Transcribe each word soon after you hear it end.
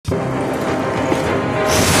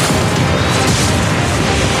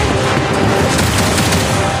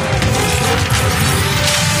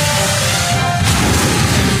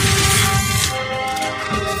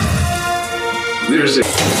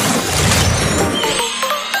music.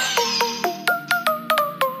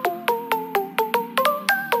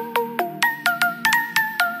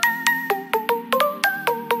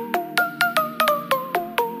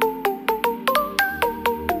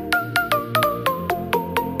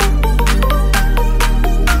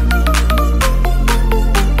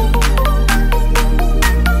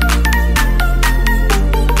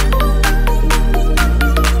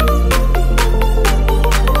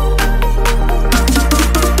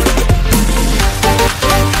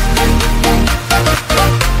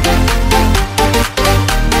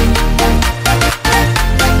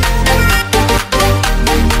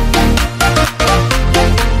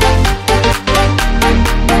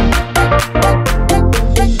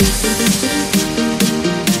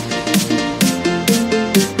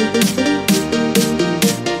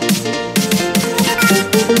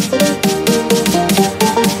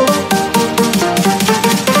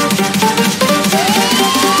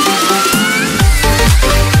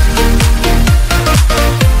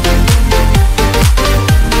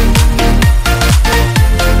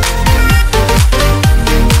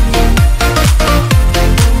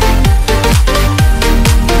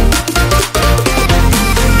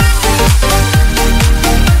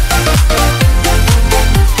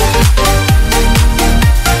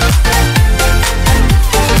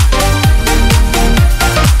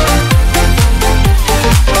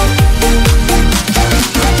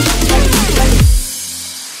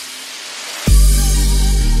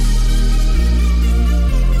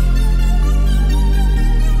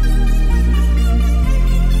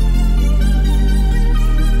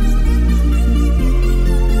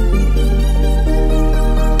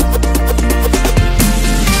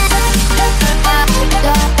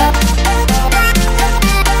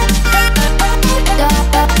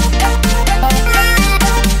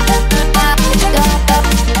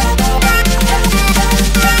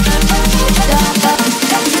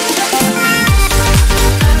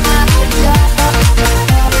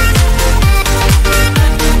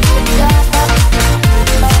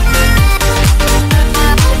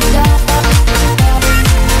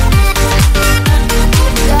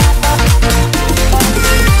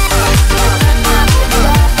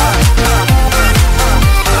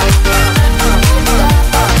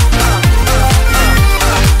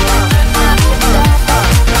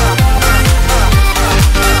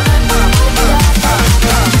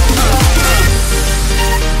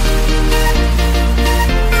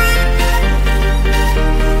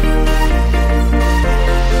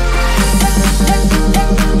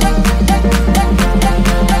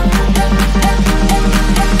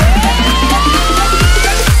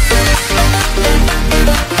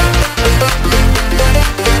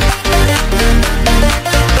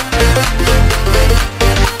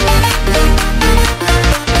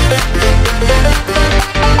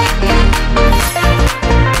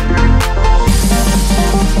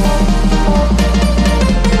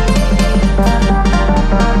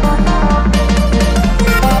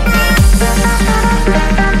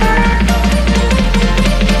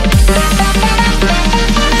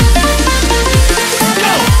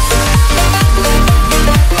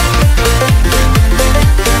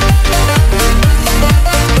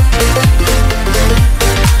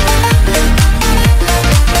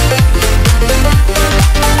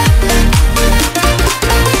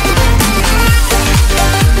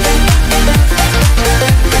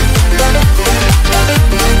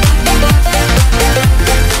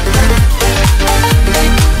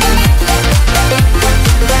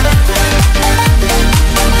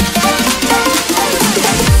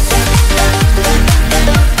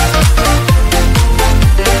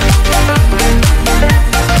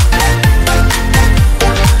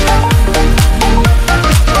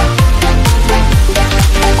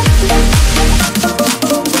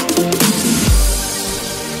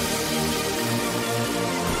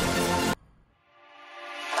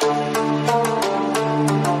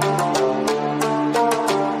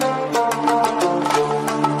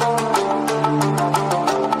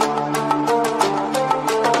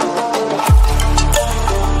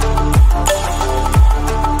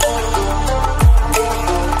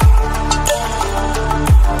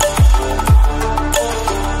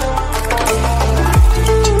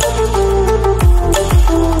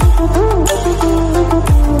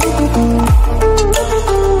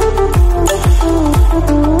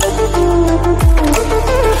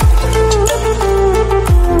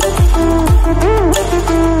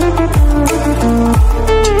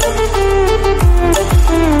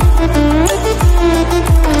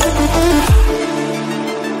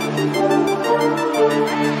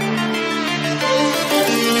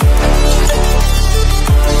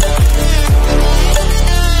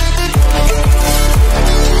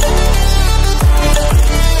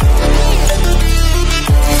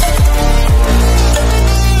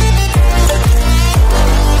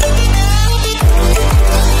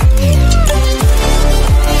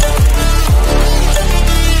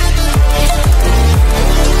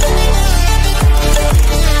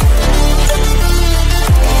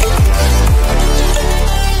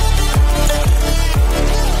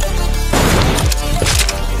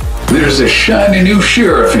 There's a shiny new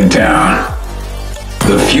sheriff in town.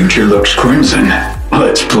 The future looks crimson.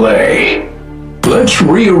 Let's play. Let's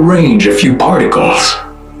rearrange a few particles.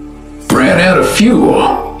 Ran out of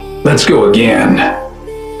fuel. Let's go again.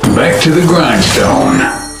 Back to the grindstone.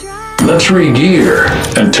 Let's re-gear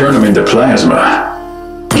and turn them into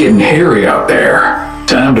plasma. Getting hairy out there.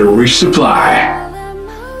 Time to resupply.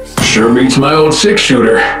 Sure beats my old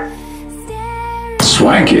six-shooter.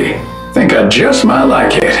 Swanky. Think I just might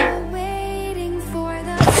like it.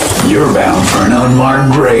 You're bound for an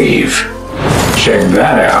unmarked grave. Check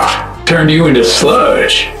that out. Turned you into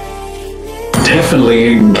sludge. Definitely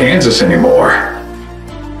ain't in Kansas anymore.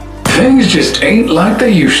 Things just ain't like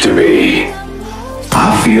they used to be.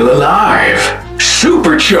 I feel alive.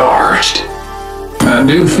 Supercharged. I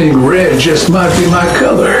do think red just might be my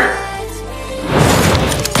color.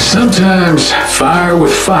 Sometimes fire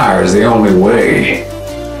with fire is the only way.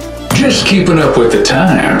 Just keeping up with the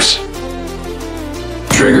times.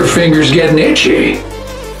 Trigger fingers getting itchy.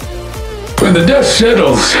 When the dust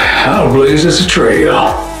settles, I'll blaze us a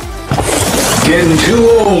trail. Getting too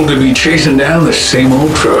old to be chasing down the same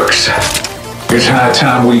old trucks. It's high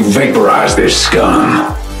time we vaporize this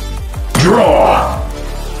scum. Draw.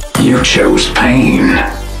 You chose pain.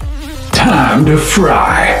 Time to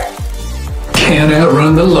fry. Can't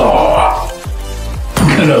outrun the law.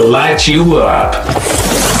 Gonna light you up.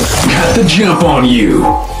 Got the jump on you.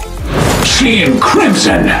 Seeing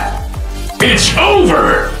crimson. It's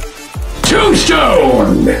over.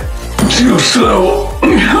 Tombstone. Too slow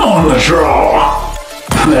on the draw.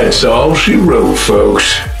 That's all she wrote,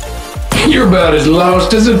 folks. You're about as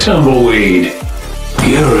lost as a tumbleweed.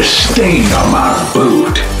 You're a stain on my boot.